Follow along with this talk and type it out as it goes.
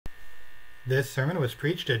This sermon was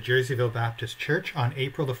preached at Jerseyville Baptist Church on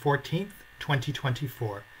April the 14th,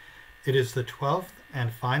 2024. It is the 12th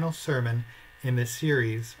and final sermon in the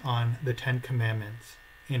series on the Ten Commandments,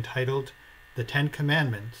 entitled The Ten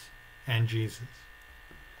Commandments and Jesus.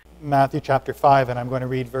 Matthew chapter 5, and I'm going to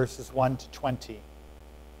read verses 1 to 20.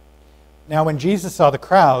 Now when Jesus saw the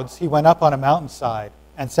crowds, he went up on a mountainside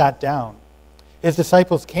and sat down. His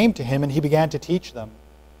disciples came to him, and he began to teach them.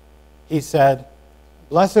 He said,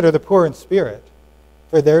 "Blessed are the poor in spirit,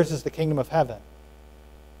 for theirs is the kingdom of heaven.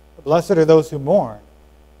 Blessed are those who mourn,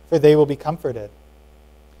 for they will be comforted.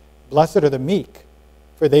 Blessed are the meek,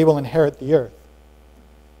 for they will inherit the earth.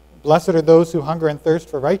 Blessed are those who hunger and thirst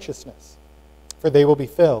for righteousness, for they will be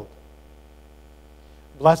filled.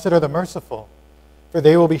 Blessed are the merciful, for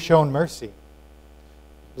they will be shown mercy.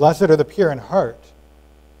 Blessed are the pure in heart,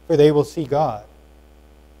 for they will see God.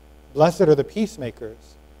 Blessed are the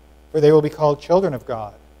peacemakers, for they will be called children of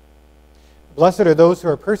God. Blessed are those who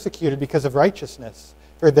are persecuted because of righteousness,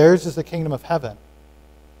 for theirs is the kingdom of heaven.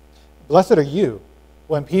 Blessed are you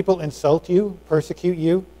when people insult you, persecute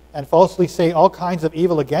you, and falsely say all kinds of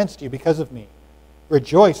evil against you because of me.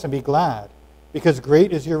 Rejoice and be glad, because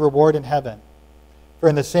great is your reward in heaven. For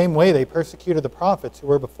in the same way they persecuted the prophets who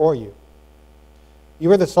were before you. You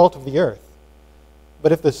are the salt of the earth.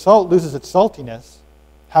 But if the salt loses its saltiness,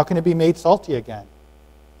 how can it be made salty again?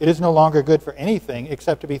 It is no longer good for anything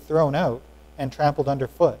except to be thrown out and trampled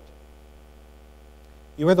underfoot.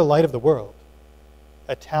 You are the light of the world.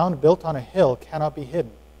 A town built on a hill cannot be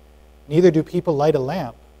hidden. Neither do people light a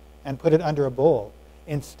lamp and put it under a bowl.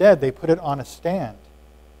 Instead, they put it on a stand,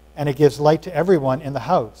 and it gives light to everyone in the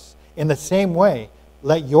house. In the same way,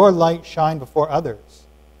 let your light shine before others,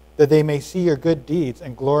 that they may see your good deeds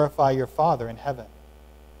and glorify your Father in heaven.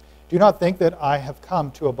 Do not think that I have come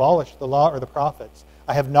to abolish the law or the prophets.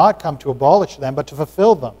 I have not come to abolish them, but to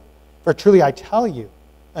fulfill them. For truly I tell you,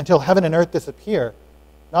 until heaven and earth disappear,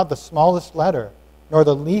 not the smallest letter, nor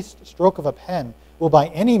the least stroke of a pen will by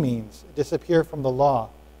any means disappear from the law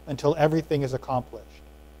until everything is accomplished.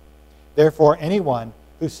 Therefore, anyone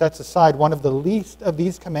who sets aside one of the least of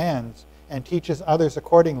these commands and teaches others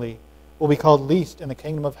accordingly will be called least in the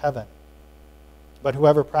kingdom of heaven. But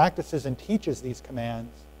whoever practices and teaches these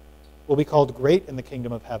commands will be called great in the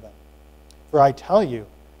kingdom of heaven. For I tell you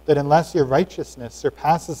that unless your righteousness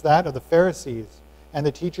surpasses that of the Pharisees and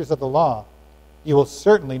the teachers of the law, you will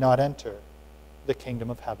certainly not enter the kingdom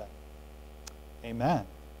of heaven." Amen.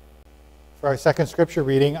 For our second scripture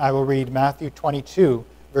reading, I will read Matthew 22,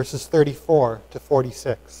 verses 34 to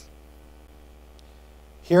 46.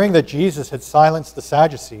 Hearing that Jesus had silenced the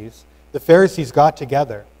Sadducees, the Pharisees got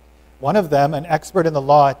together. One of them, an expert in the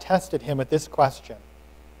law, tested him with this question: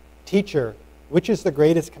 "Teacher, which is the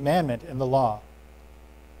greatest commandment in the law?"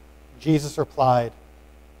 Jesus replied,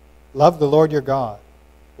 "Love the Lord your God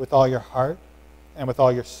with all your heart and with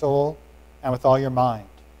all your soul and with all your mind.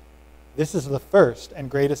 This is the first and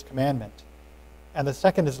greatest commandment. And the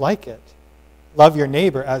second is like it. Love your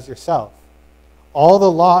neighbor as yourself. All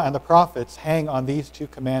the law and the prophets hang on these two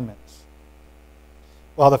commandments."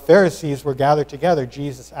 While the Pharisees were gathered together,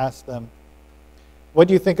 Jesus asked them, "What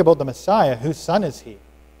do you think about the Messiah? Whose son is he?"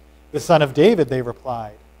 "The son of David," they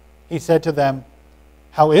replied. He said to them,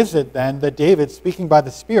 "How is it then that David, speaking by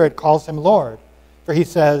the Spirit, calls him Lord? For he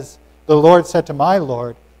says, 'The Lord said to my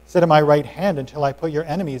Lord, sit at my right hand until I put your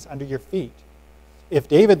enemies under your feet.' If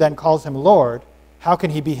David then calls him Lord, how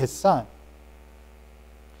can he be his son?"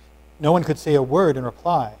 No one could say a word in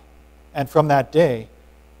reply, and from that day,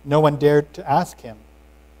 no one dared to ask him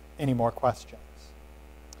any more questions.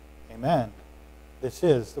 Amen. This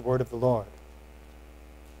is the word of the Lord.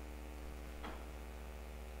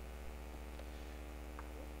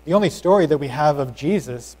 The only story that we have of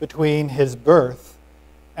Jesus between his birth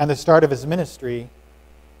and the start of his ministry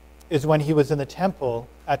is when he was in the temple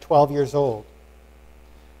at 12 years old.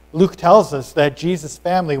 Luke tells us that Jesus'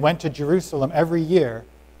 family went to Jerusalem every year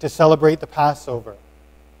to celebrate the Passover.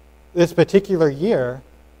 This particular year,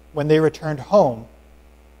 when they returned home,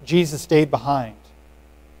 Jesus stayed behind.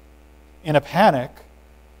 In a panic,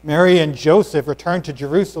 Mary and Joseph returned to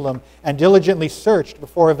Jerusalem and diligently searched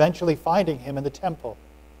before eventually finding him in the temple.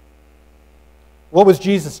 What was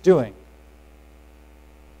Jesus doing?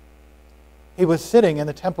 He was sitting in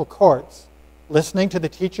the temple courts, listening to the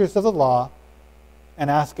teachers of the law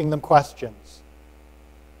and asking them questions.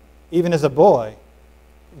 Even as a boy,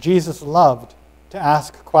 Jesus loved to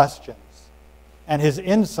ask questions, and his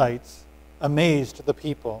insights amazed the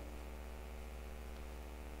people.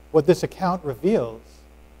 What this account reveals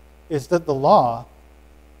is that the law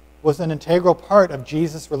was an integral part of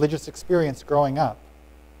Jesus' religious experience growing up.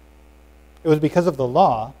 It was because of the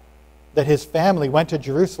law that his family went to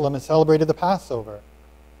Jerusalem and celebrated the Passover.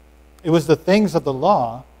 It was the things of the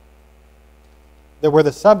law that were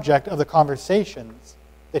the subject of the conversations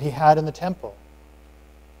that he had in the temple.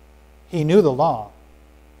 He knew the law,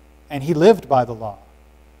 and he lived by the law.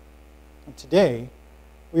 And today,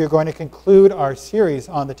 we are going to conclude our series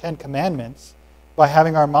on the Ten Commandments by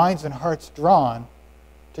having our minds and hearts drawn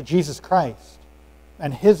to Jesus Christ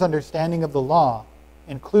and his understanding of the law,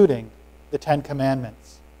 including the Ten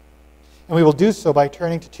Commandments. And we will do so by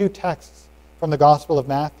turning to two texts from the Gospel of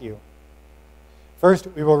Matthew. First,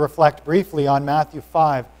 we will reflect briefly on Matthew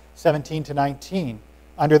 5:17-19,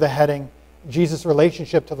 under the heading, Jesus'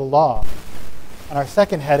 Relationship to the Law. And our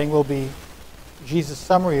second heading will be Jesus'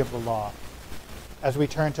 Summary of the Law, as we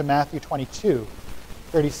turn to Matthew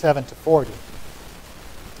 22:37-40.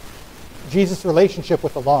 Jesus' relationship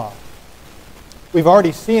with the law. We've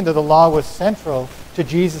already seen that the law was central to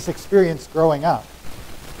Jesus' experience growing up.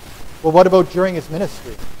 Well, what about during his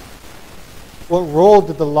ministry? What role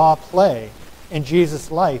did the law play in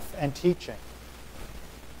Jesus' life and teaching?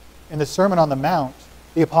 In the Sermon on the Mount,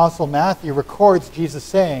 the Apostle Matthew records Jesus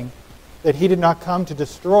saying that he did not come to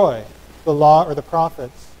destroy the law or the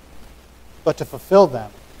prophets, but to fulfill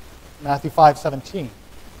them. Matthew 5:17.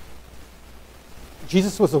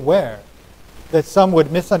 Jesus was aware that some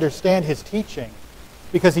would misunderstand his teaching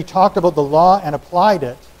because he talked about the law and applied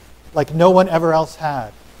it like no one ever else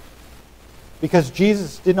had. Because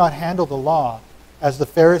Jesus did not handle the law as the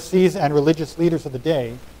Pharisees and religious leaders of the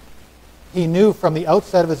day, he knew from the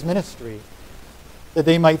outset of his ministry that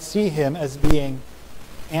they might see him as being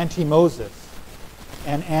anti-Moses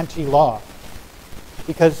and anti-law,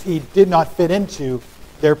 because he did not fit into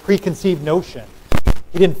their preconceived notion.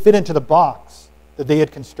 He didn't fit into the box that they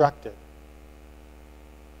had constructed.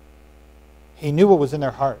 He knew what was in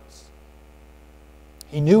their hearts.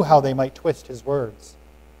 He knew how they might twist his words.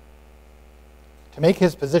 To make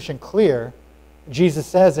his position clear, Jesus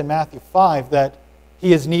says in Matthew 5 that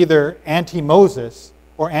he is neither anti-Moses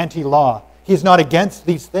or anti-law. He is not against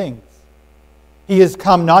these things. He has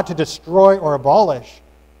come not to destroy or abolish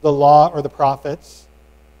the law or the prophets.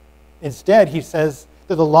 Instead, he says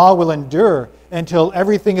that the law will endure until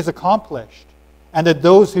everything is accomplished, and that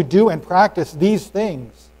those who do and practice these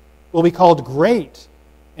things will be called great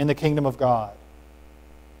in the kingdom of God.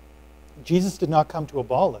 Jesus did not come to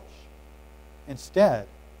abolish. Instead,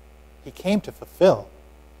 he came to fulfill.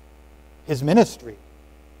 His ministry,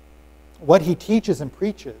 what he teaches and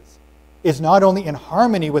preaches, is not only in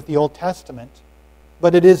harmony with the Old Testament,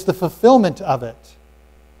 but it is the fulfillment of it.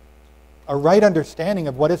 A right understanding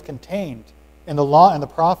of what is contained in the law and the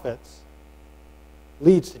prophets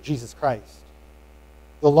leads to Jesus Christ.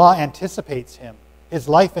 The law anticipates him, his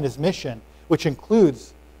life and his mission, which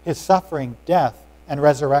includes his suffering, death, and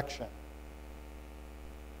resurrection.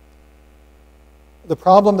 The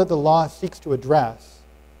problem that the law seeks to address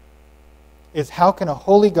is, how can a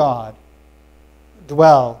holy God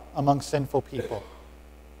dwell among sinful people?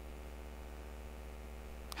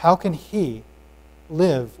 How can he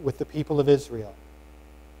live with the people of Israel?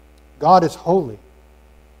 God is holy.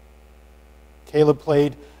 Caleb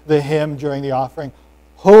played the hymn during the offering,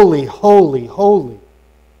 "Holy, holy, holy."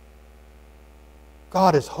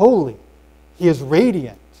 God is holy. He is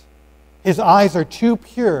radiant. His eyes are too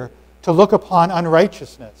pure to look upon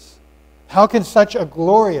unrighteousness. How can such a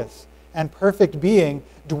glorious and perfect being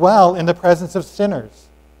dwell in the presence of sinners?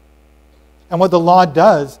 And what the law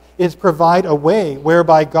does is provide a way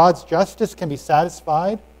whereby God's justice can be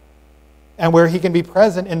satisfied and where he can be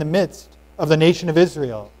present in the midst of the nation of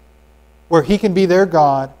Israel, where he can be their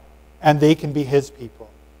God and they can be his people.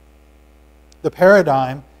 The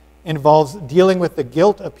paradigm involves dealing with the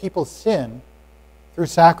guilt of people's sin through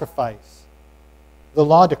sacrifice. The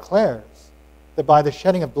law declares that by the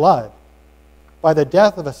shedding of blood, by the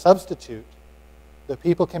death of a substitute, the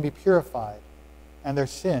people can be purified and their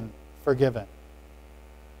sin forgiven.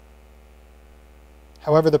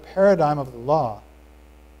 However, the paradigm of the law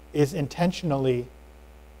is intentionally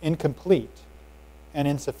incomplete and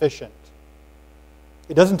insufficient.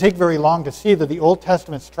 It doesn't take very long to see that the Old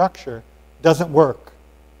Testament structure doesn't work.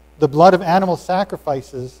 The blood of animal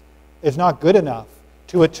sacrifices is not good enough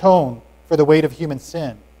to atone for the weight of human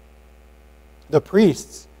sin. The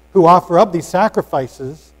priests who offer up these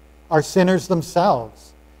sacrifices are sinners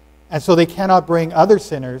themselves, and so they cannot bring other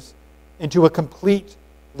sinners into a complete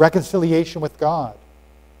reconciliation with God.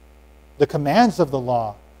 The commands of the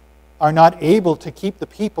law are not able to keep the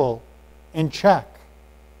people in check.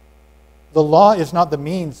 The law is not the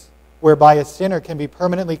means whereby a sinner can be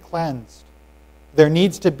permanently cleansed. There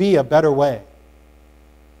needs to be a better way.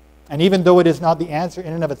 And even though it is not the answer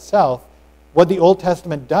in and of itself, what the Old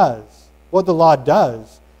Testament does what the law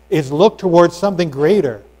does is look towards something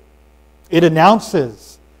greater. It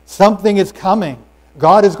announces something is coming.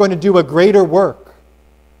 God is going to do a greater work.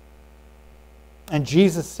 And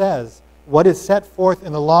Jesus says, what is set forth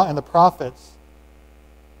in the law and the prophets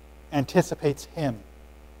anticipates him.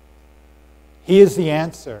 He is the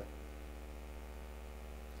answer.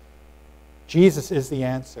 Jesus is the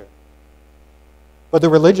answer. But the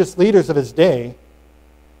religious leaders of his day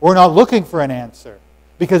were not looking for an answer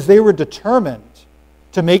because they were determined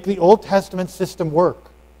to make the Old Testament system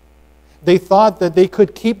work. They thought that they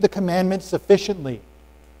could keep the commandments sufficiently.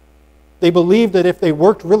 They believed that if they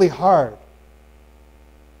worked really hard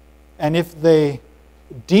and if they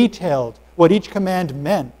detailed what each command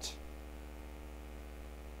meant,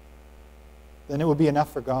 then it would be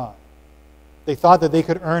enough for God. They thought that they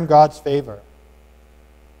could earn God's favor.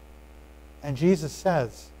 And Jesus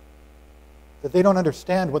says that they don't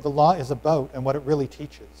understand what the law is about and what it really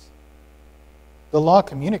teaches. The law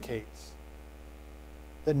communicates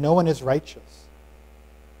that no one is righteous.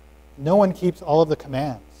 No one keeps all of the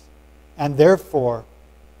commands. And therefore,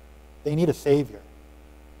 they need a Savior.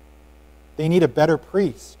 They need a better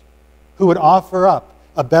priest who would offer up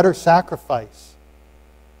a better sacrifice.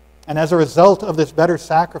 And as a result of this better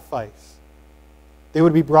sacrifice, they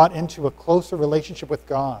would be brought into a closer relationship with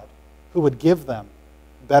God, who would give them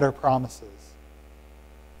better promises.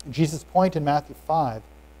 Jesus' point in Matthew 5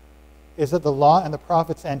 is that the law and the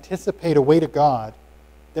prophets anticipate a way to God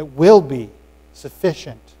that will be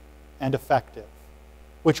sufficient and effective,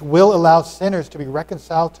 which will allow sinners to be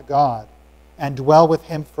reconciled to God and dwell with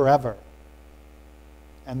him forever.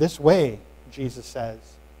 And this way, Jesus says,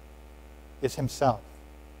 is himself.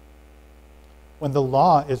 When the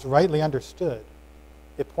law is rightly understood,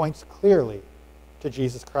 it points clearly to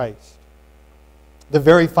Jesus Christ. The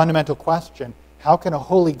very fundamental question, how can a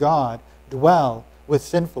holy God dwell with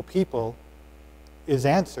sinful people, is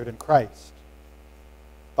answered in Christ.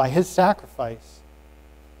 By his sacrifice,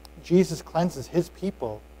 Jesus cleanses his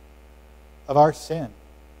people of our sin.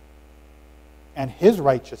 And his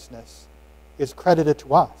righteousness is credited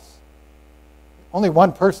to us. Only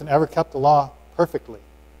one person ever kept the law perfectly.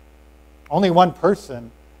 Only one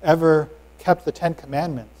person ever kept the 10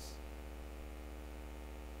 Commandments.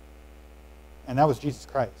 And that was Jesus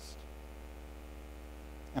Christ.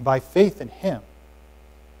 And by faith in him,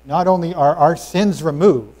 not only are our sins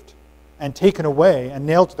removed and taken away and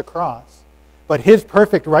nailed to the cross, but his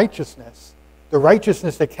perfect righteousness, the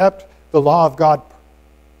righteousness that kept the law of God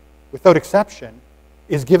without exception,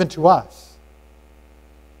 is given to us.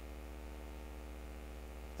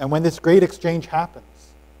 And when this great exchange happens,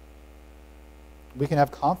 we can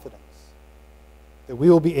have confidence that we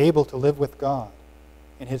will be able to live with God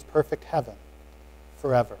in his perfect heaven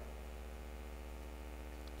forever.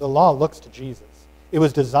 The law looks to Jesus. It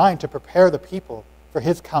was designed to prepare the people for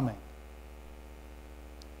his coming.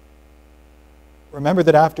 Remember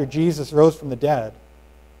that after Jesus rose from the dead,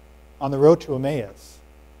 on the road to Emmaus,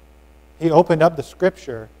 he opened up the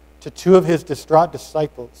scripture to two of his distraught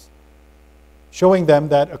disciples, showing them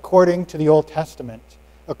that according to the Old Testament,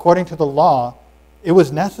 according to the law, it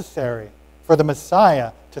was necessary for the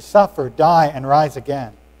Messiah to suffer, die, and rise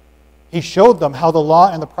again. He showed them how the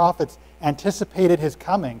law and the prophets anticipated his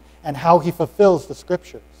coming and how he fulfills the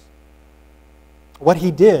scriptures. What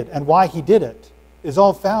he did and why he did it is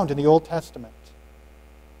all found in the Old Testament.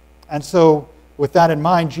 And so, with that in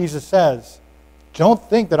mind, Jesus says, don't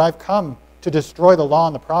think that I've come to destroy the law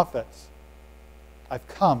and the prophets. I've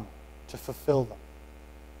come to fulfill them.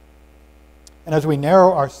 And as we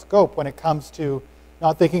narrow our scope when it comes to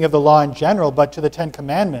not thinking of the law in general, but to the 10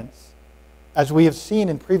 Commandments, as we have seen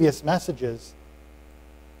in previous messages,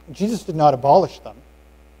 Jesus did not abolish them.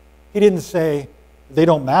 He didn't say they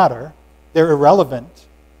don't matter, they're irrelevant,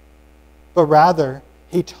 but rather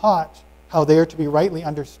he taught how they are to be rightly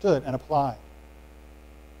understood and applied.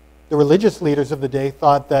 The religious leaders of the day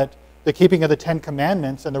thought that the keeping of the 10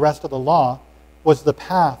 Commandments and the rest of the law was the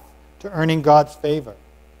path to earning God's favor.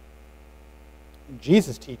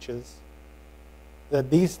 Jesus teaches that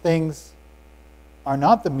these things are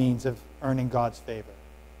not the means of earning God's favor.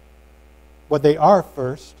 What they are,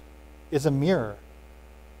 first, is a mirror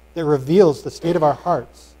that reveals the state of our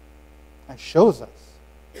hearts and shows us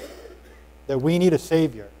that we need a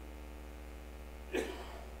Savior.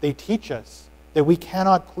 They teach us that we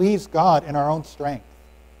cannot please God in our own strength.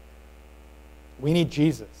 We need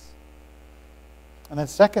Jesus. And then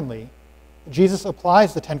secondly, Jesus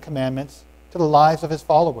applies the 10 Commandments to the lives of his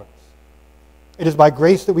followers. It is by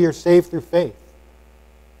grace that we are saved through faith.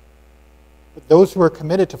 But those who are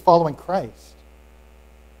committed to following Christ,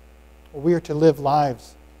 we are to live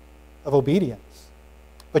lives of obedience,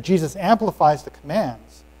 But Jesus amplifies the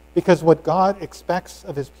commands because what God expects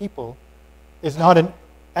of his people is not an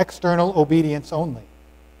external obedience only.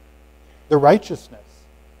 The righteousness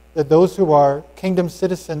that those who are kingdom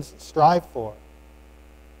citizens strive for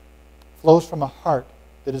flows from a heart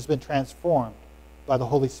that has been transformed by the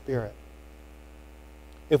Holy Spirit.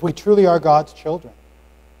 If we truly are God's children,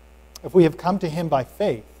 if we have come to him by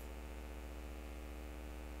faith,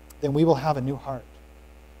 then we will have a new heart,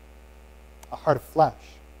 a heart of flesh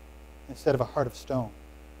instead of a heart of stone.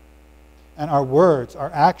 And our words,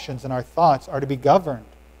 our actions, and our thoughts are to be governed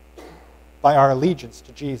by our allegiance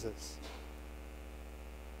to Jesus.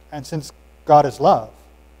 And since God is love,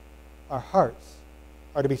 our hearts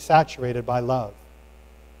are to be saturated by love.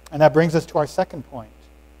 And that brings us to our second point,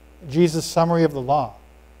 Jesus' summary of the law.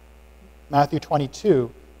 Matthew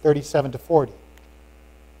 22, 37 to 40.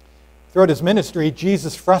 Throughout his ministry,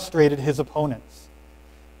 Jesus frustrated his opponents.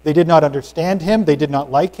 They did not understand him, they did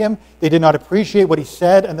not like him, they did not appreciate what he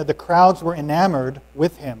said, and that the crowds were enamored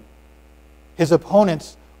with him. His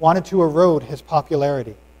opponents wanted to erode his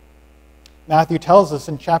popularity. Matthew tells us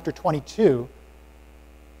in chapter 22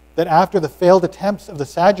 that after the failed attempts of the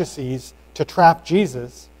Sadducees to trap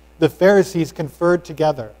Jesus, the Pharisees conferred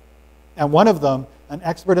together. And one of them, an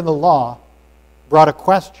expert in the law, brought a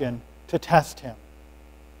question to test him.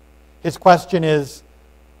 His question is,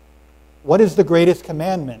 what is the greatest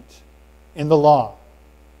commandment in the law?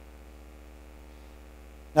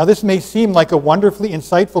 Now, this may seem like a wonderfully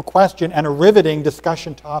insightful question and a riveting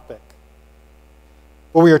discussion topic.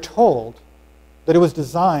 But we are told that it was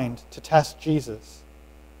designed to test Jesus.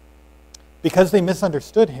 Because they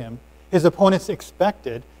misunderstood him, his opponents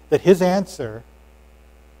expected that in his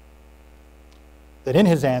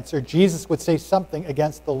answer, Jesus would say something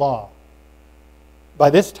against the law. By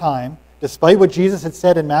this time, despite what Jesus had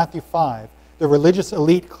said in Matthew 5, the religious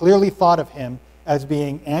elite clearly thought of him as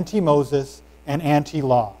being anti-Moses and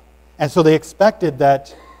anti-law. And so they expected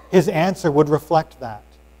that his answer would reflect that.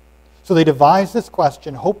 So they devised this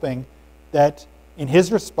question, hoping that in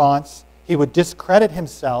his response, he would discredit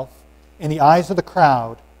himself in the eyes of the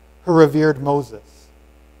crowd who revered Moses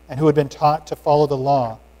and who had been taught to follow the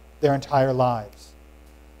law their entire lives.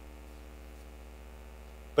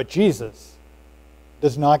 But Jesus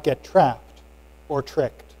does not get trapped or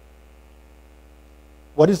tricked.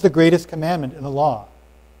 What is the greatest commandment in the law?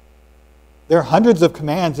 There are hundreds of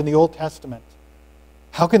commands in the Old Testament.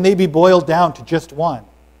 How can they be boiled down to just one?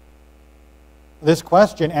 This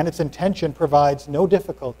question and its intention provides no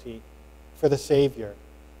difficulty for the Savior.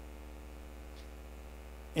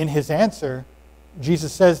 In his answer,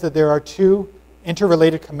 Jesus says that there are two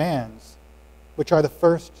interrelated commands, which are the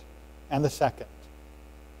first and the second: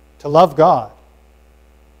 to love God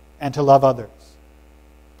and to love others.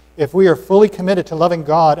 If we are fully committed to loving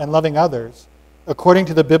God and loving others, according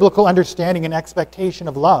to the biblical understanding and expectation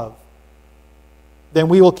of love, then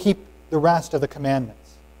we will keep the rest of the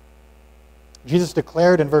commandments. Jesus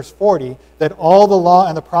declared in verse 40 that all the law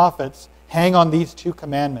and the prophets hang on these two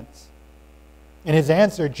commandments. In his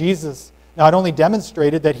answer, Jesus not only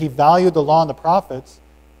demonstrated that he valued the law and the prophets,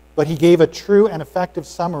 but he gave a true and effective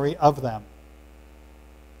summary of them.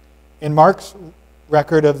 In Mark's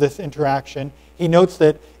record of this interaction, he notes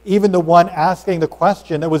that even the one asking the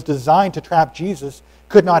question that was designed to trap Jesus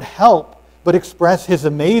could not help but express his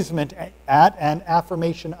amazement at and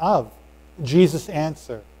affirmation of Jesus'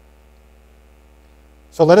 answer.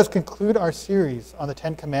 So let us conclude our series on the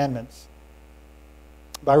Ten Commandments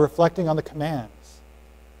by reflecting on the commands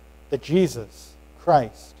that Jesus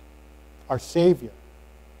Christ, our Savior,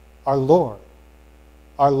 our Lord,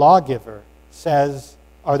 our lawgiver, says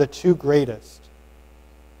are the two greatest.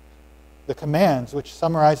 The commands which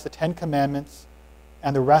summarize the Ten Commandments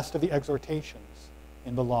and the rest of the exhortations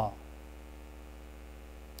in the law.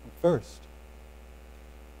 First,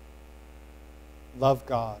 love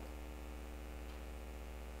God.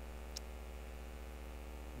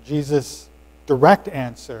 Jesus' direct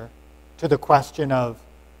answer to the question of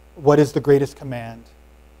what is the greatest command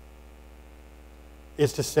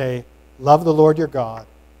is to say, love the Lord your God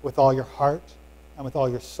with all your heart and with all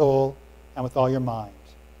your soul and with all your mind.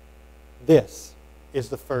 This is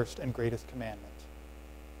the first and greatest commandment.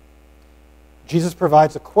 Jesus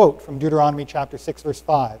provides a quote from Deuteronomy chapter 6, verse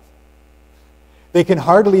 5. They can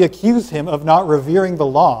hardly accuse him of not revering the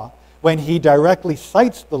law when he directly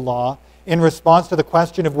cites the law in response to the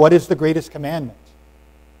question of what is the greatest commandment.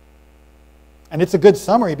 And it's a good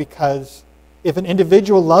summary because if an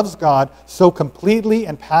individual loves God so completely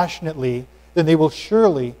and passionately, then they will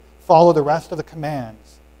surely follow the rest of the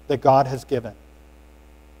commands that God has given.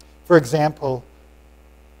 For example,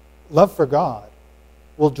 love for God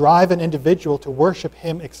will drive an individual to worship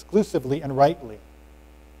him exclusively and rightly.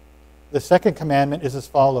 The second commandment is as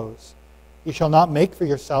follows: "You shall not make for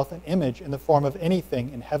yourself an image in the form of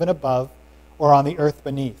anything in heaven above, or on the earth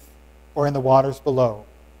beneath, or in the waters below.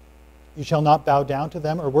 You shall not bow down to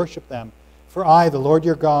them or worship them. For I, the Lord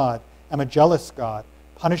your God, am a jealous God,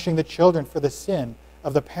 punishing the children for the sin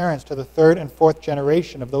of the parents to the third and fourth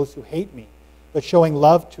generation of those who hate me, but showing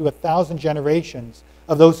love to 1,000 generations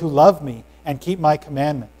of those who love me and keep my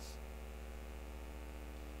commandments."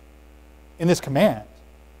 In this command,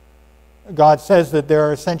 God says that there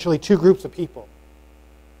are essentially two groups of people.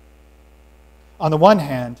 On the one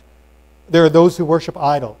hand, there are those who worship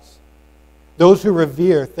idols, those who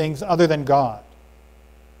revere things other than God.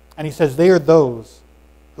 And he says they are those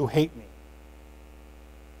who hate me.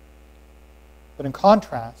 But in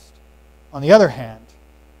contrast, on the other hand,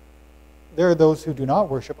 there are those who do not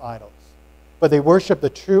worship idols, but they worship the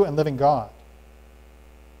true and living God.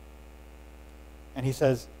 And he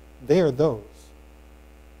says they are those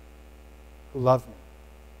who love me.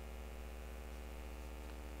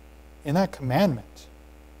 In that commandment,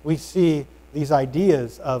 we see these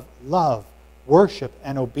ideas of love, worship,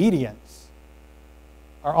 and obedience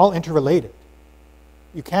are all interrelated.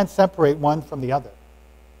 You can't separate one from the other.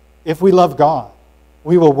 If we love God,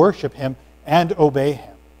 we will worship him and obey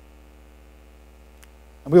him.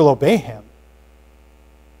 And we will obey him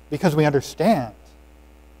because we understand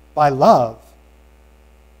by love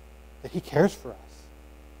that he cares for us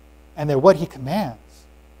and that what he commands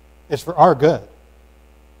is for our good.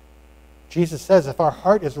 Jesus says if our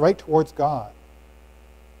heart is right towards God,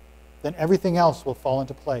 then everything else will fall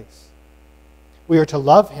into place. We are to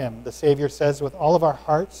love him, the Savior says, with all of our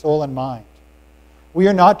heart, soul, and mind. We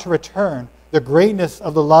are not to return the greatness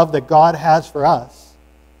of the love that God has for us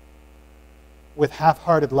with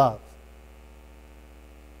half-hearted love.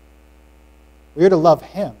 We are to love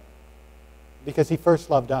him because he first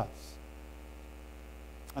loved us.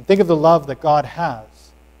 And think of the love that God has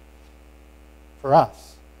for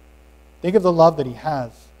us. Think of the love that he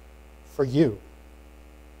has for you.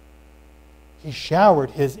 He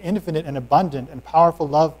showered his infinite and abundant and powerful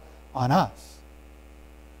love on us.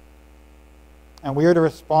 And we are to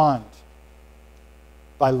respond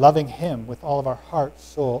by loving him with all of our heart,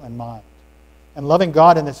 soul, and mind. And loving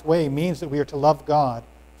God in this way means that we are to love God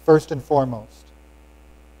first and foremost.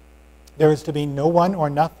 There is to be no one or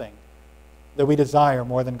nothing that we desire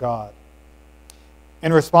more than God.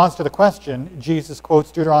 In response to the question, Jesus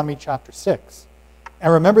quotes Deuteronomy chapter 6.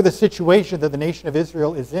 And remember the situation that the nation of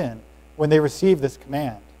Israel is in when they receive this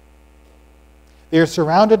command. They are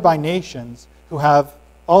surrounded by nations who have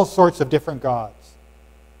all sorts of different gods.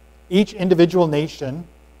 Each individual nation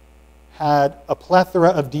had a plethora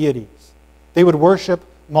of deities. They would worship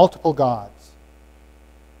multiple gods.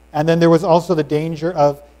 And then there was also the danger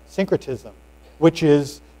of syncretism, which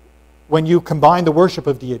is when you combine the worship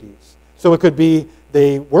of deities. So it could be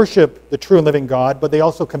they worship the true and living God, but they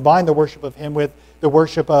also combine the worship of him with the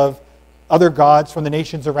worship of other gods from the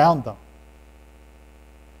nations around them.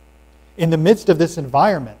 In the midst of this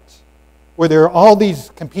environment, where there are all these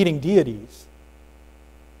competing deities,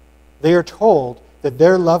 they are told that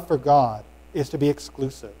their love for God is to be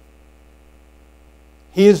exclusive.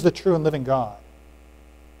 He is the true and living God.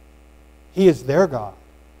 He is their God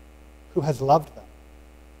who has loved them,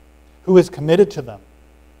 who is committed to them,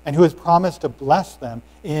 and who has promised to bless them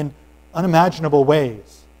in unimaginable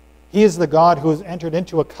ways. He is the God who has entered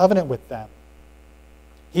into a covenant with them.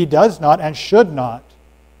 He does not and should not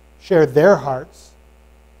share their hearts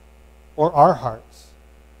or our hearts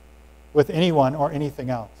with anyone or anything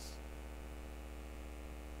else.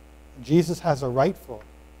 Jesus has a rightful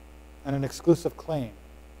and an exclusive claim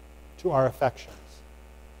to our affections.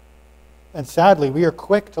 And sadly, we are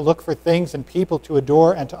quick to look for things and people to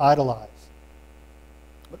adore and to idolize.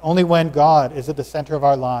 But only when God is at the center of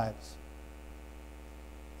our lives,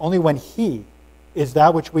 only when he is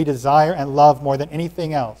that which we desire and love more than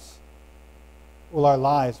anything else, will our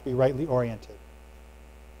lives be rightly oriented.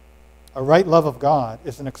 A right love of God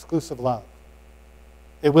is an exclusive love.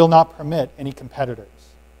 It will not permit any competitors.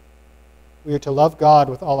 We are to love God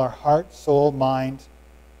with all our heart, soul, mind,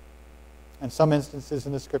 and some instances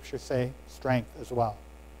in the Scripture say strength as well.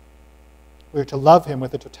 We are to love him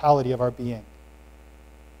with the totality of our being.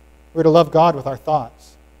 We are to love God with our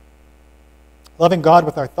thoughts. Loving God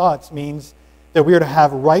with our thoughts means that we are to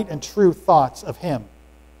have right and true thoughts of him.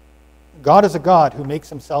 God is a God who makes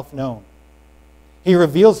himself known. He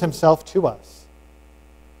reveals himself to us.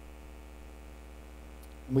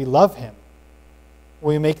 And we love him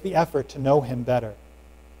when we make the effort to know him better.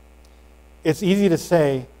 It's easy to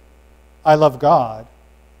say, I love God,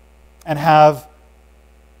 and have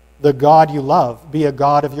the God you love be a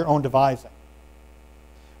God of your own devising.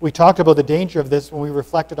 We talked about the danger of this when we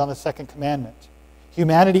reflected on the second commandment.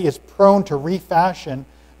 Humanity is prone to refashion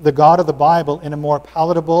the God of the Bible in a more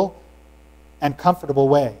palatable and comfortable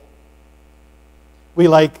way. We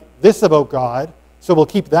like this about God, so we'll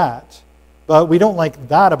keep that. But we don't like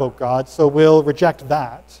that about God, so we'll reject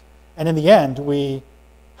that. And in the end, we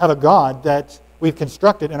have a God that we've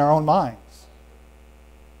constructed in our own minds.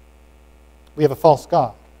 We have a false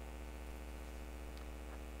God.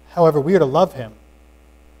 However, we are to love him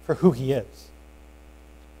for who he is.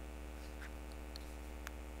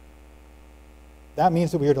 That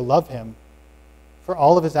means that we are to love him for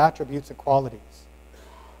all of his attributes and qualities.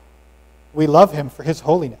 We love him for his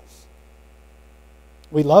holiness.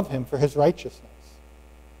 We love him for his righteousness.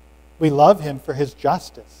 We love him for his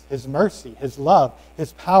justice, his mercy, his love,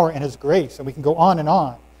 his power, and his grace. And we can go on and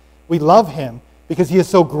on. We love him because he is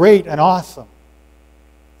so great and awesome.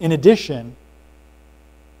 In addition,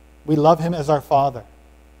 we love him as our Father.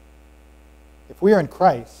 If we are in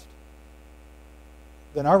Christ,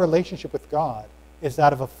 then our relationship with God is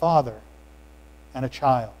that of a father and a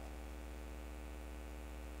child.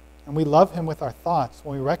 And we love him with our thoughts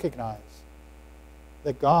when we recognize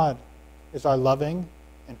that God is our loving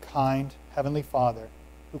and kind Heavenly Father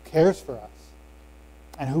who cares for us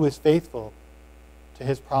and who is faithful to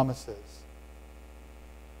his promises.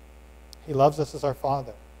 He loves us as our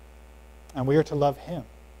Father, and we are to love him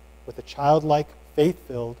with a childlike,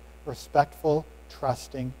 faith-filled, respectful,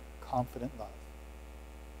 trusting, confident love.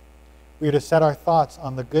 We are to set our thoughts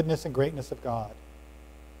on the goodness and greatness of God.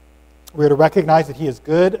 We are to recognize that he is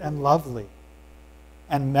good and lovely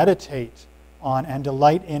and meditate on and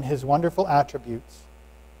delight in his wonderful attributes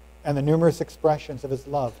and the numerous expressions of his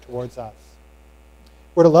love towards us.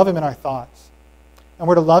 We're to love him in our thoughts, and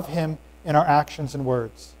we're to love him in our actions and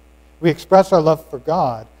words. We express our love for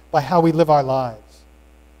God by how we live our lives.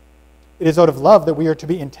 It is out of love that we are to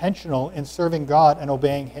be intentional in serving God and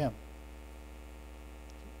obeying him.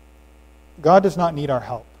 God does not need our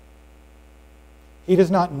help. He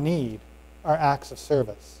does not need our acts of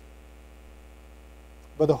service.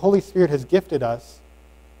 But the Holy Spirit has gifted us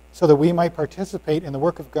so that we might participate in the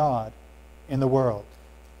work of God in the world.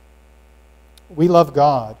 We love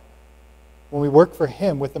God when we work for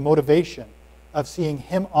him with the motivation of seeing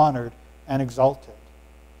him honored and exalted.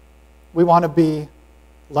 We want to be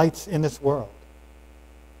lights in this world.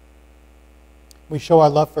 We show our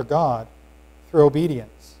love for God through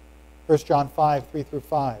obedience. 1 John 5, 3 through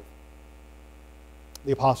 5.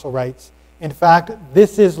 The apostle writes, "In fact,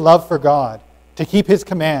 this is love for God, to keep his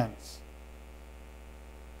commands."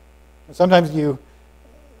 And sometimes you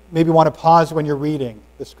maybe want to pause when you're reading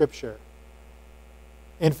the scripture.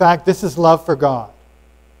 In fact, this is love for God.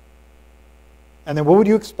 And then what would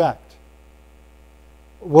you expect?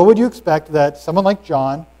 What would you expect that someone like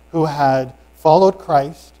John, who had followed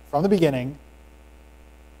Christ from the beginning,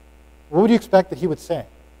 what would you expect that he would say?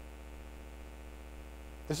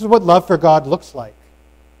 This is what love for God looks like.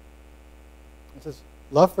 It says,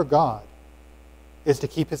 love for God is to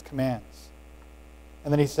keep his commands.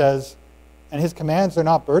 And then he says, and his commands are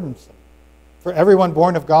not burdensome. For everyone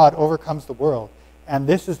born of God overcomes the world. And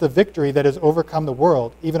this is the victory that has overcome the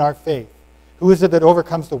world, even our faith. Who is it that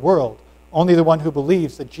overcomes the world? Only the one who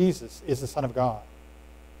believes that Jesus is the Son of God.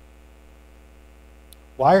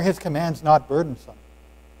 Why are his commands not burdensome?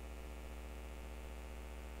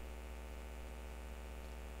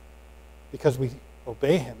 Because we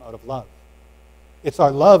obey him out of love. It's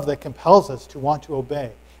our love that compels us to want to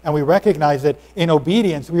obey. And we recognize that in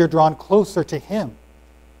obedience we are drawn closer to him.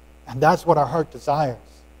 And that's what our heart desires.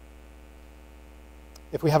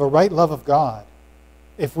 If we have a right love of God,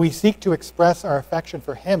 if we seek to express our affection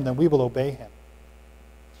for him, then we will obey him.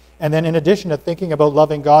 And then in addition to thinking about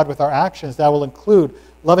loving God with our actions, that will include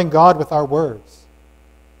loving God with our words.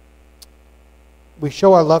 We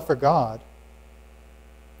show our love for God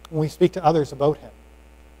when we speak to others about him.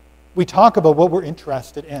 We talk about what we're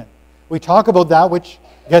interested in. We talk about that which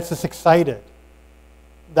gets us excited,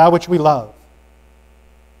 that which we love.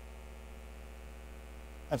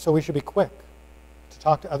 And so we should be quick to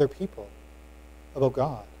talk to other people about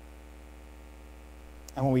God.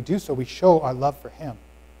 And when we do so, we show our love for him.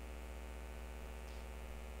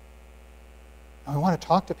 And we want to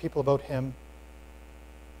talk to people about him,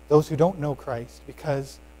 those who don't know Christ,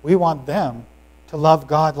 because we want them to love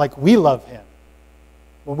God like we love him.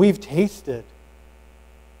 When we've tasted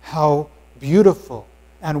how beautiful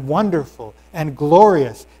and wonderful and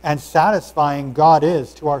glorious and satisfying God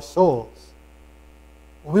is to our souls,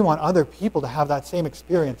 well, we want other people to have that same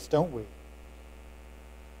experience, don't we?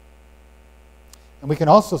 And we can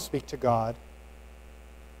also speak to God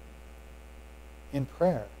in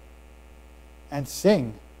prayer and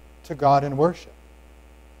sing to God in worship.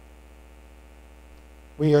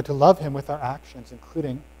 We are to love him with our actions,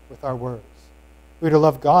 including with our words. We are to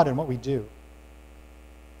love God in what we do.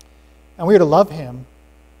 And we are to love him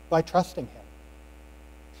by trusting him.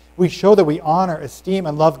 We show that we honor, esteem,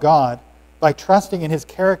 and love God by trusting in his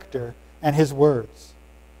character and his words.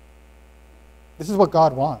 This is what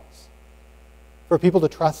God wants, for people to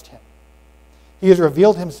trust him. He has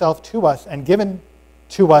revealed himself to us and given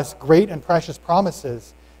to us great and precious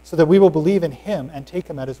promises so that we will believe in him and take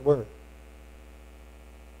him at his word.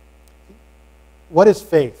 What is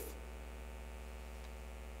faith?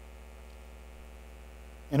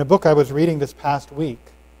 In a book I was reading this past week,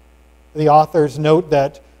 the authors note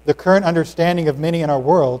that the current understanding of many in our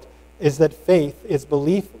world is that faith is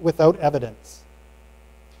belief without evidence.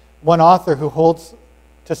 One author who holds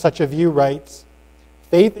to such a view writes,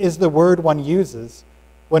 "Faith is the word one uses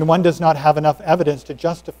when one does not have enough evidence to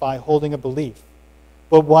justify holding a belief,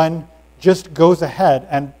 but one just goes ahead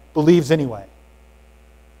and believes anyway."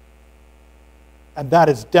 And that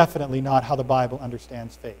is definitely not how the Bible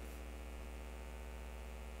understands faith.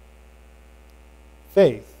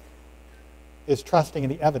 Faith is trusting in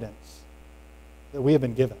the evidence that we have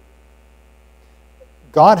been given.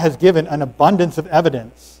 God has given an abundance of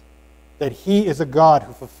evidence that he is a God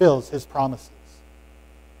who fulfills his promises.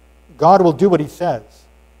 God will do what he says.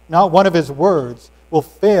 Not one of his words will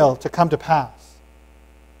fail to come to pass.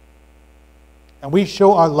 And we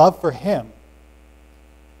show our love for him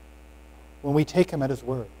when we take him at his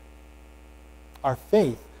word. Our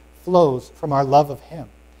faith flows from our love of him.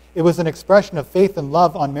 It was an expression of faith and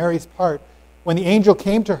love on Mary's part when the angel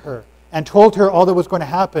came to her and told her all that was going to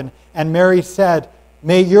happen, and Mary said,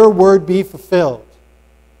 "May your word be fulfilled."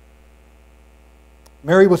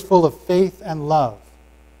 Mary was full of faith and love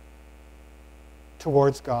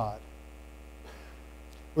towards God.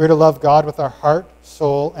 We are to love God with our heart,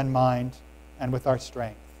 soul, and mind, and with our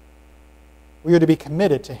strength. We are to be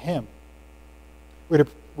committed to him.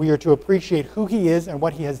 We are to appreciate who he is and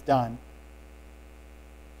what he has done.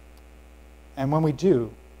 And when we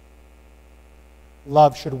do,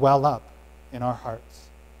 love should well up in our hearts.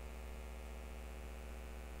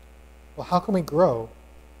 Well, how can we grow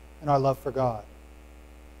in our love for God?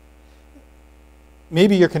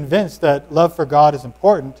 Maybe you're convinced that love for God is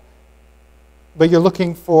important, but you're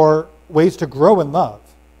looking for ways to grow in love.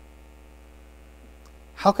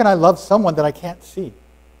 How can I love someone that I can't see?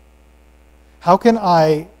 How can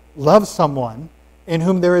I love someone in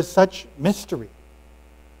whom there is such mystery?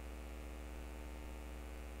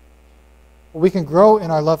 Well, we can grow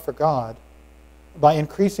in our love for God by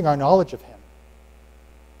increasing our knowledge of him.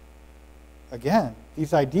 Again,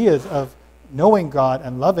 these ideas of knowing God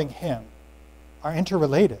and loving him are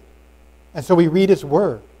interrelated. And so we read his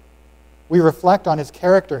word. We reflect on his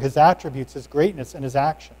character, his attributes, his greatness, and his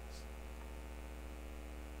actions.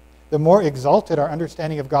 The more exalted our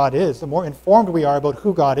understanding of God is, the more informed we are about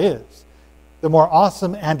who God is, the more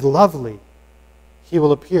awesome and lovely he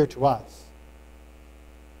will appear to us.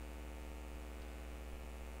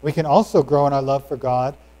 We can also grow in our love for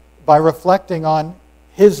God by reflecting on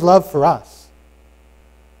his love for us.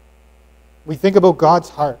 We think about God's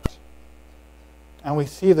heart, and we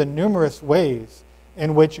see the numerous ways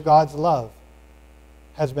in which God's love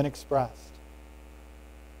has been expressed.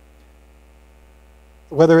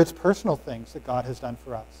 Whether it's personal things that God has done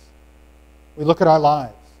for us. We look at our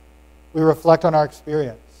lives. We reflect on our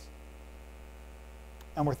experience.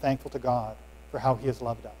 And we're thankful to God for how he has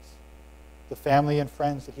loved us. The family and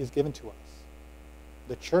friends that he has given to us.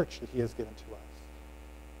 The church that he has given to us.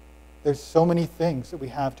 There's so many things that we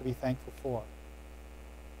have to be thankful for.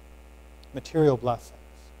 Material blessings.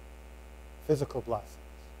 Physical blessings.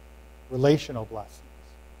 Relational blessings.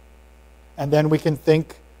 And then we can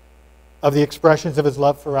think of the expressions of his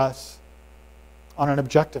love for us on an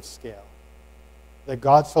objective scale. That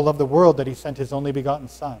God so loved the world that he sent his only begotten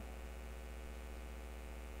Son.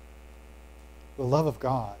 The love of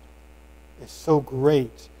God is so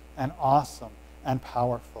great and awesome and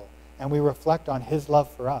powerful. And we reflect on his love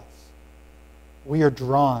for us. We are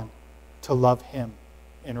drawn to love him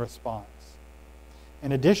in response.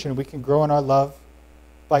 In addition, we can grow in our love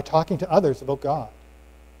by talking to others about God.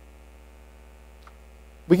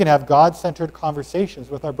 We can have God-centered conversations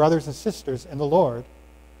with our brothers and sisters in the Lord.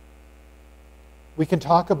 We can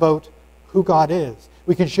talk about who God is.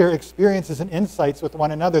 We can share experiences and insights with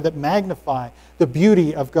one another that magnify the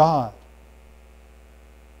beauty of God.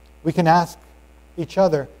 We can ask each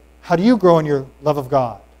other, how do you grow in your love of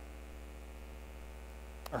God?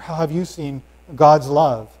 Or how have you seen God's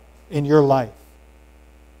love in your life?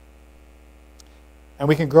 And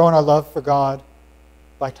we can grow in our love for God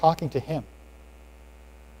by talking to him.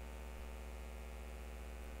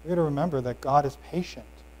 We've got to remember that God is patient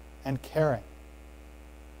and caring.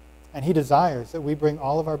 And he desires that we bring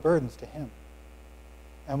all of our burdens to him.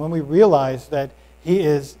 And when we realize that he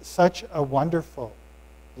is such a wonderful,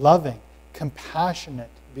 loving,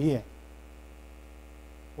 compassionate being,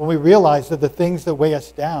 when we realize that the things that weigh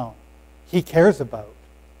us down, he cares about,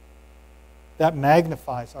 that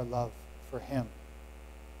magnifies our love for him.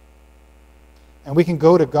 And we can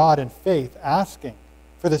go to God in faith, asking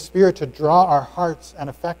for the Spirit to draw our hearts and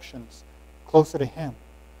affections closer to him.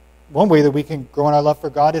 One way that we can grow in our love for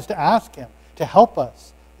God is to ask him to help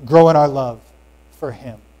us grow in our love for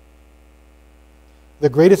him. The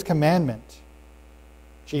greatest commandment,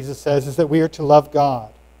 Jesus says, is that we are to love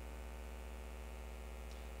God.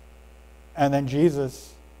 And then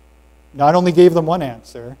Jesus not only gave them one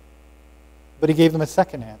answer, but he gave them a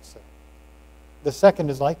second answer. The second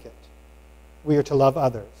is like it. We are to love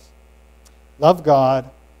others. Love God,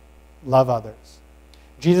 love others.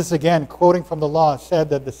 Jesus, again, quoting from the law,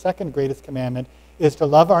 said that the second greatest commandment is to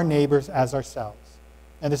love our neighbors as ourselves.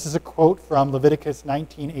 And this is a quote from Leviticus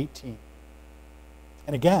 19:18.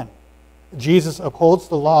 And again, Jesus upholds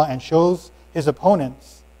the law and shows his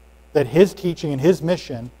opponents that his teaching and his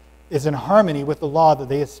mission is in harmony with the law that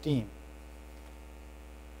they esteem.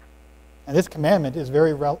 And this commandment is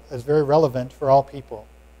very relevant for all people.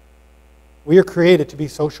 We are created to be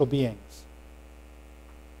social beings.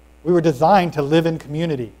 We were designed to live in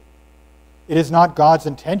community. It is not God's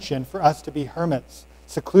intention for us to be hermits,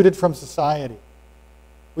 secluded from society.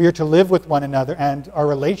 We are to live with one another, and our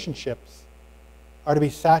relationships are to be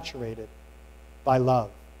saturated by love.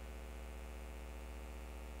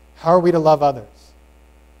 How are we to love others?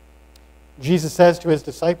 Jesus says to his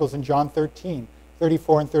disciples in John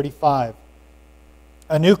 13:34 and 35,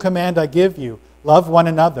 "A new command I give you, love one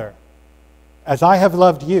another. As I have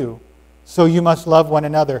loved you, so you must love one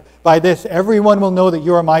another. By this, everyone will know that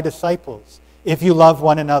you are my disciples, if you love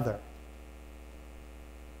one another."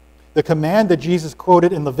 The command that Jesus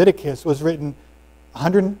quoted in Leviticus was written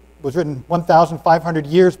 1,500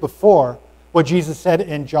 years before what Jesus said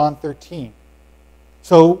in John 13.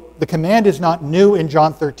 So the command is not new in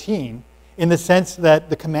John 13 in the sense that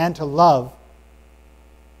the command to love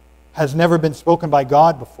has never been spoken by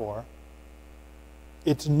God before.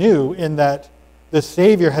 It's new in that the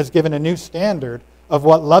Savior has given a new standard of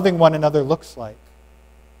what loving one another looks like.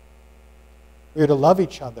 We are to love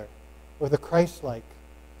each other with a Christ-like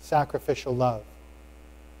sacrificial love.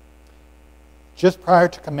 Just prior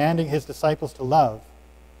to commanding his disciples to love,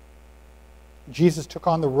 Jesus took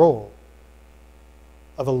on the role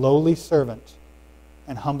of a lowly servant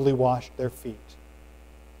and humbly washed their feet.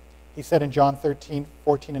 He said in John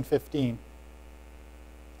 13:14 and 15,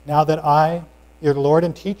 "Now that I, your Lord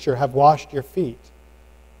and teacher, have washed your feet,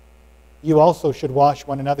 you also should wash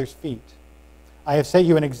one another's feet. I have set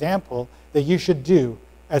you an example that you should do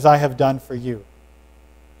as I have done for you."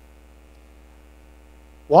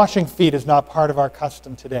 Washing feet is not part of our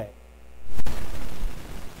custom today.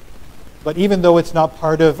 But even though it's not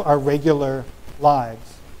part of our regular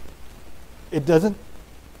lives, it doesn't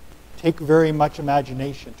take very much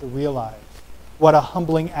imagination to realize what a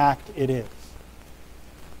humbling act it is.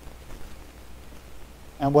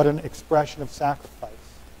 And what an expression of sacrifice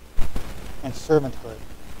and servanthood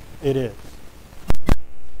it is.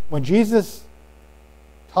 When Jesus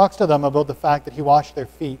talks to them about the fact that he washed their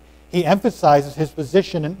feet, he emphasizes his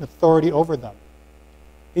position and authority over them.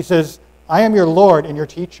 He says, "I am your Lord and your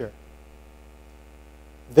teacher."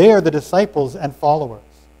 They are the disciples and followers.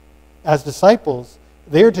 As disciples,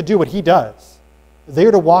 they are to do what he does. They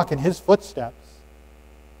are to walk in his footsteps.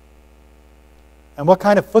 And what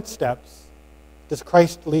kind of footsteps does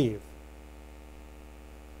Christ leave?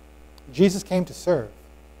 Jesus came to serve.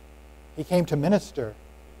 He came to minister,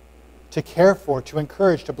 to care for, to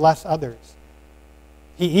encourage, to bless others.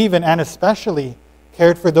 He even and especially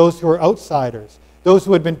cared for those who were outsiders, those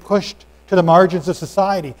who had been pushed to the margins of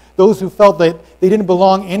society, those who felt that they didn't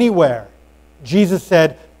belong anywhere. Jesus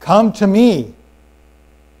said, "Come to me."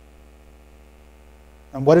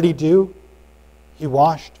 And what did he do? He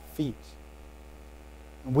washed feet.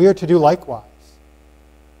 And we are to do likewise.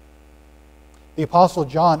 The Apostle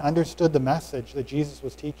John understood the message that Jesus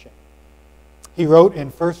was teaching. He wrote in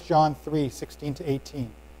 1 John 3:16 to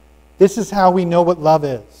 18, "This is how we know what love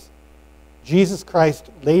is. Jesus Christ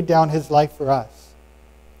laid down his life for us,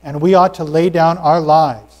 and we ought to lay down our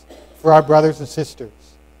lives for our brothers and sisters.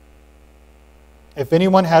 If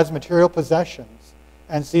anyone has material possessions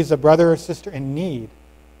and sees a brother or sister in need,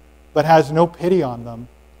 but has no pity on them,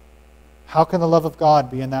 how can the love of God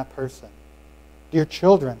be in that person? Dear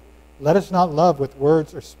children, let us not love with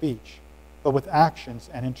words or speech, but with actions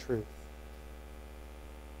and in truth.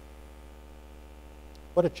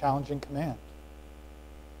 What a challenging command.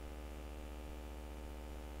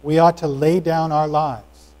 We ought to lay down our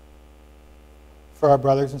lives for our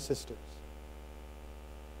brothers and sisters.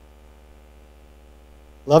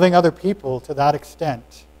 Loving other people to that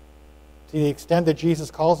extent, to the extent that Jesus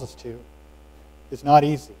calls us to, is not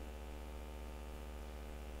easy.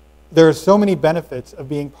 There are so many benefits of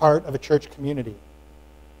being part of a church community.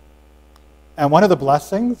 And one of the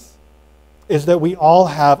blessings is that we all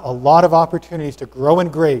have a lot of opportunities to grow in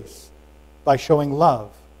grace by showing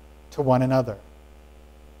love to one another.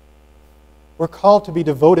 We're called to be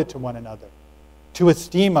devoted to one another, to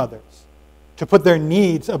esteem others, to put their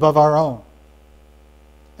needs above our own.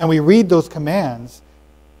 And we read those commands,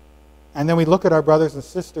 and then we look at our brothers and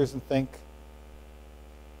sisters and think,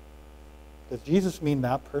 does Jesus mean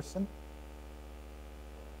that person?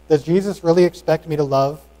 Does Jesus really expect me to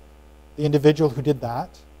love the individual who did that?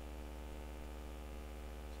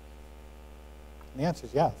 And the answer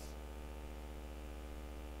is yes.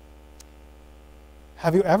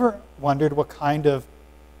 Have you ever wondered what kind of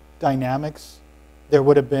dynamics there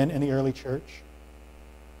would have been in the early church?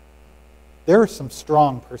 There are some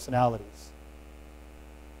strong personalities.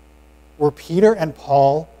 Were Peter and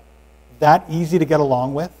Paul that easy to get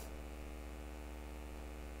along with?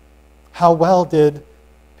 How well did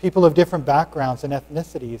people of different backgrounds and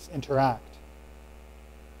ethnicities interact?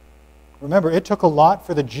 Remember, it took a lot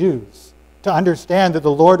for the Jews to understand that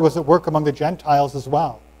the Lord was at work among the Gentiles as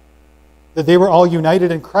well, that they were all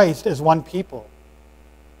united in Christ as one people.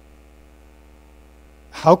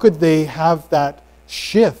 How could they have that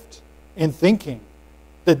shift in thinking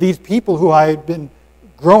that these people who I had been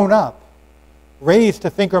grown up, raised to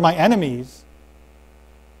think are my enemies,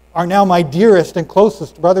 are now my dearest and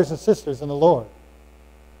closest brothers and sisters in the Lord?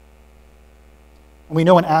 And we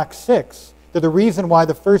know in Acts 6 that the reason why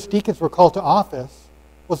the first deacons were called to office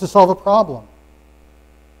was to solve a problem.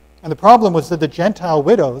 And the problem was that the Gentile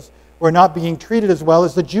widows were not being treated as well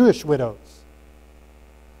as the Jewish widows.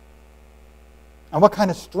 And what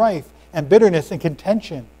kind of strife and bitterness and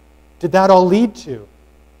contention did that all lead to?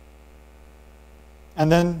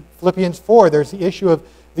 And then Philippians 4, there's the issue of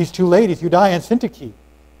these two ladies, Euodia and Syntyche.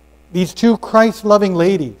 These two Christ-loving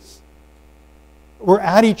ladies were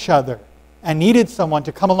at each other and needed someone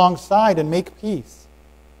to come alongside and make peace.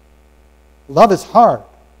 Love is hard,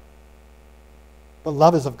 but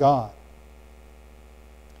love is of God.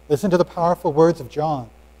 Listen to the powerful words of John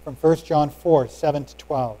from 1 John 4, 7 to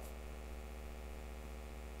 12.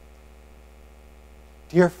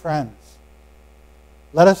 Dear friends,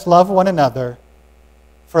 let us love one another,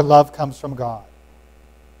 for love comes from God.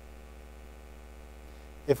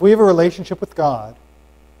 If we have a relationship with God,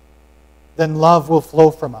 then love will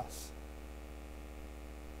flow from us.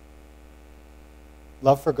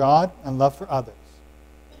 Love for God and love for others.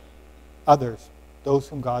 Others, those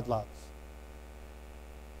whom God loves.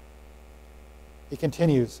 He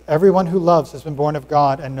continues, everyone who loves has been born of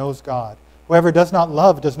God and knows God. Whoever does not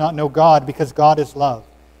love does not know God, because God is love.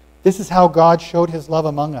 This is how God showed his love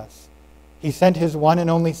among us. He sent his one and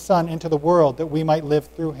only Son into the world that we might live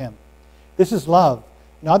through him. This is love,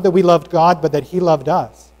 not that we loved God, but that he loved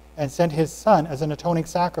us and sent his Son as an atoning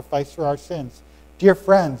sacrifice for our sins. Dear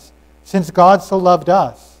friends, since God so loved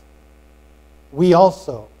us, we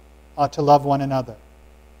also ought to love one another.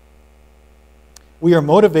 We are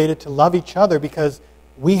motivated to love each other because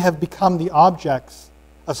we have become the objects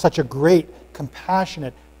of such a great,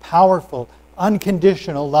 compassionate, powerful,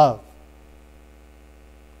 unconditional love.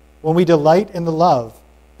 When we delight in the love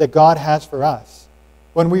that God has for us,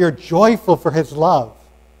 when we are joyful for his love,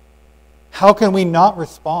 how can we not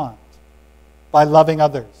respond by loving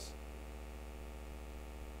others?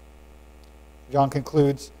 John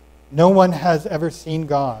concludes, no one has ever seen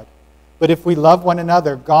God, but if we love one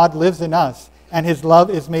another, God lives in us, and his love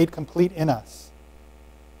is made complete in us.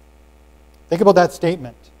 Think about that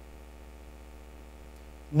statement.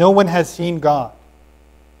 No one has seen God.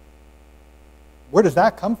 Where does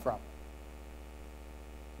that come from?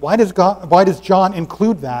 Why does John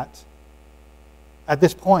include that at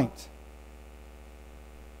this point?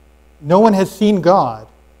 No one has seen God,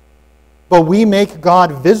 but we make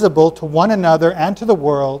God visible to one another and to the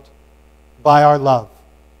world by our love.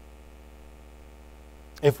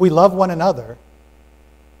 If we love one another,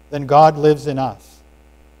 then God lives in us.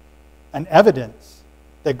 An evidence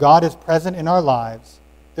that God is present in our lives,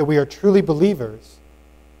 that we are truly believers,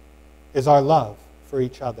 is our love for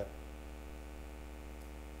each other.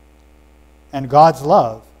 And God's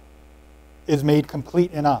love is made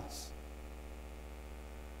complete in us.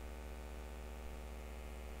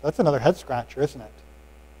 That's another head scratcher, isn't it?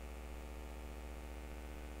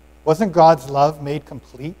 Wasn't God's love made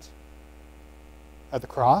complete at the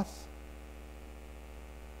cross?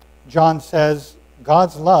 John says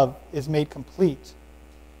God's love is made complete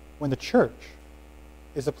when the church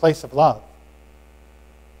is a place of love.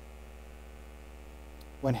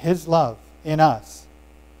 When his love in us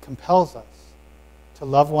compels us to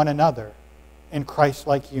love one another in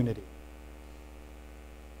Christ-like unity.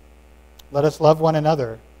 Let us love one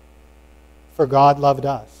another, for God loved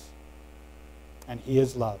us, and he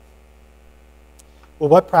is love. Well,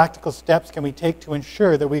 what practical steps can we take to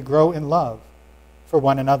ensure that we grow in love for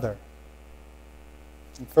one another?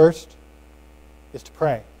 And first is to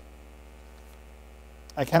pray.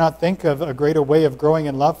 I cannot think of a greater way of growing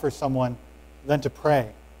in love for someone than to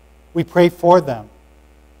pray. We pray for them.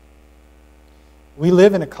 We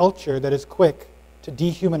live in a culture that is quick to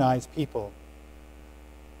dehumanize people.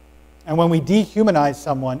 And when we dehumanize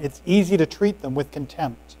someone, it's easy to treat them with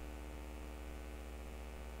contempt.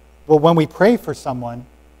 But when we pray for someone,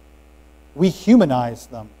 we humanize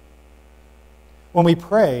them. When we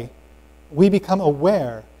pray, we become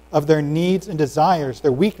aware of their needs and desires,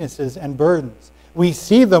 their weaknesses and burdens. We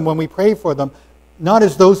see them when we pray for them, not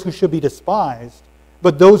as those who should be despised,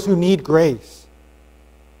 but those who need grace.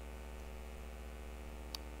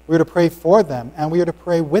 We are to pray for them, and we are to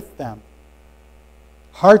pray with them.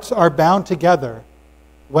 Hearts are bound together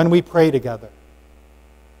when we pray together.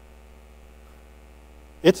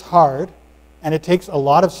 It's hard, and it takes a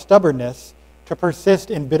lot of stubbornness to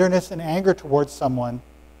persist in bitterness and anger towards someone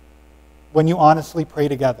when you honestly pray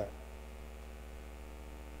together.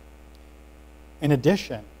 In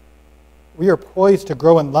addition, we are poised to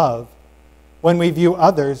grow in love when we view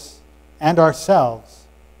others and ourselves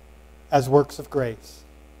as works of grace.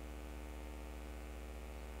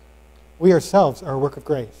 We ourselves are a work of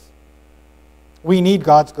grace. We need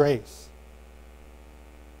God's grace.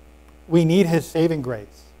 We need his saving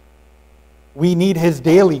grace. We need his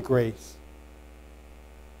daily grace.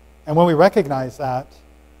 And when we recognize that,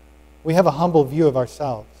 we have a humble view of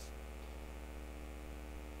ourselves.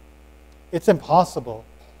 It's impossible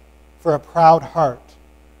for a proud heart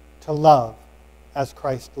to love as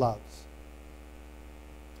Christ loves.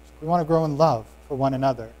 So if we want to grow in love for one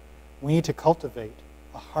another, we need to cultivate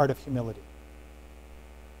a heart of humility.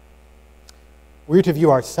 We're to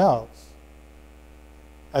view ourselves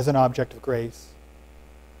as an object of grace,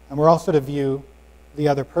 and we're also to view the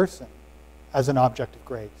other person as an object of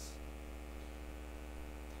grace.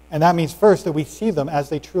 And that means first that we see them as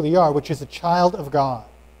they truly are, which is a child of God.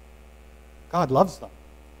 God loves them.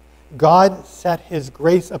 God set his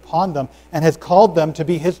grace upon them and has called them to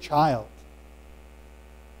be his child.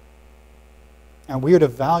 And we are to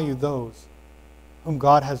value those whom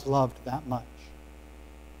God has loved that much.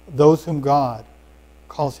 Those whom God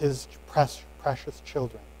calls his precious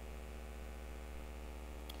children.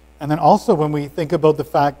 And then also when we think about the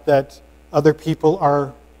fact that other people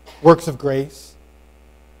are works of grace,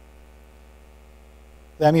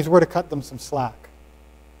 that means we're to cut them some slack.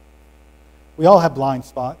 We all have blind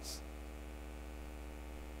spots.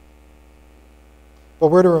 But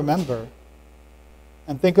we're to remember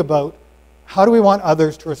and think about, how do we want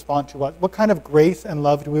others to respond to us? What kind of grace and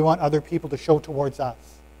love do we want other people to show towards us?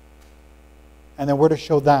 And then we're to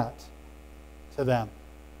show that to them.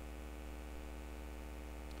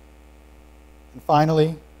 And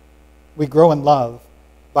finally, we grow in love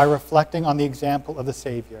by reflecting on the example of the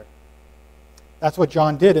Savior. That's what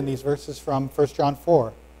John did in these verses from 1 John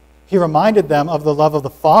 4. He reminded them of the love of the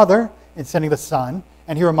Father in sending the Son,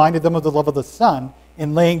 and he reminded them of the love of the Son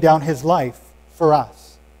in laying down his life for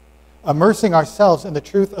us. Immersing ourselves in the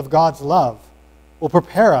truth of God's love will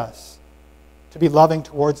prepare us to be loving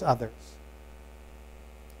towards others.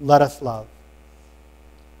 Let us love.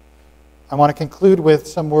 I want to conclude with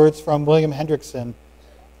some words from William Hendrickson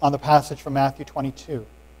on the passage from Matthew 22.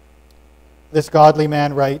 This godly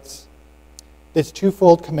man writes, "This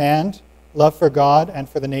twofold command, love for God and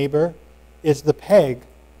for the neighbor, is the peg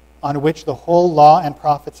on which the whole law and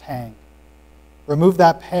prophets hang. Remove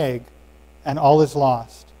that peg, and all is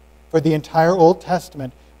lost. For the entire Old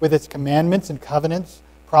Testament, with its commandments and covenants,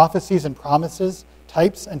 prophecies and promises,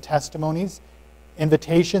 types and testimonies,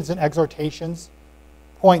 invitations and exhortations,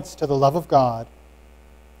 points to the love of God,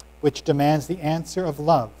 which demands the answer of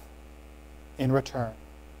love in return."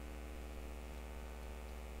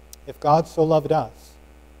 If God so loved us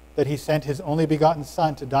that he sent his only begotten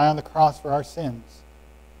Son to die on the cross for our sins,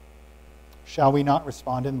 shall we not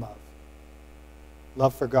respond in love?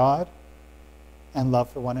 Love for God and love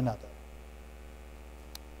for one another.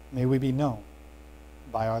 May we be known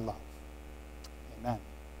by our love. Amen.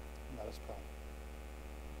 Let us pray.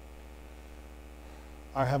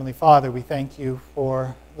 Our Heavenly Father, we thank you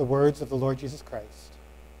for the words of the Lord Jesus Christ.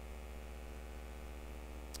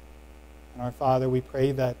 And our Father, we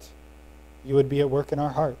pray that you would be at work in our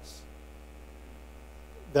hearts,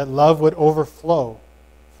 that love would overflow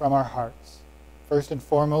from our hearts. First and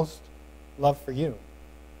foremost, love for you,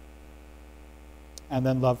 and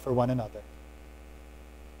then love for one another.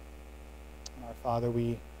 And our Father,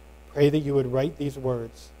 we pray that you would write these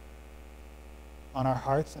words on our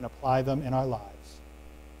hearts and apply them in our lives.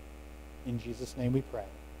 In Jesus' name we pray.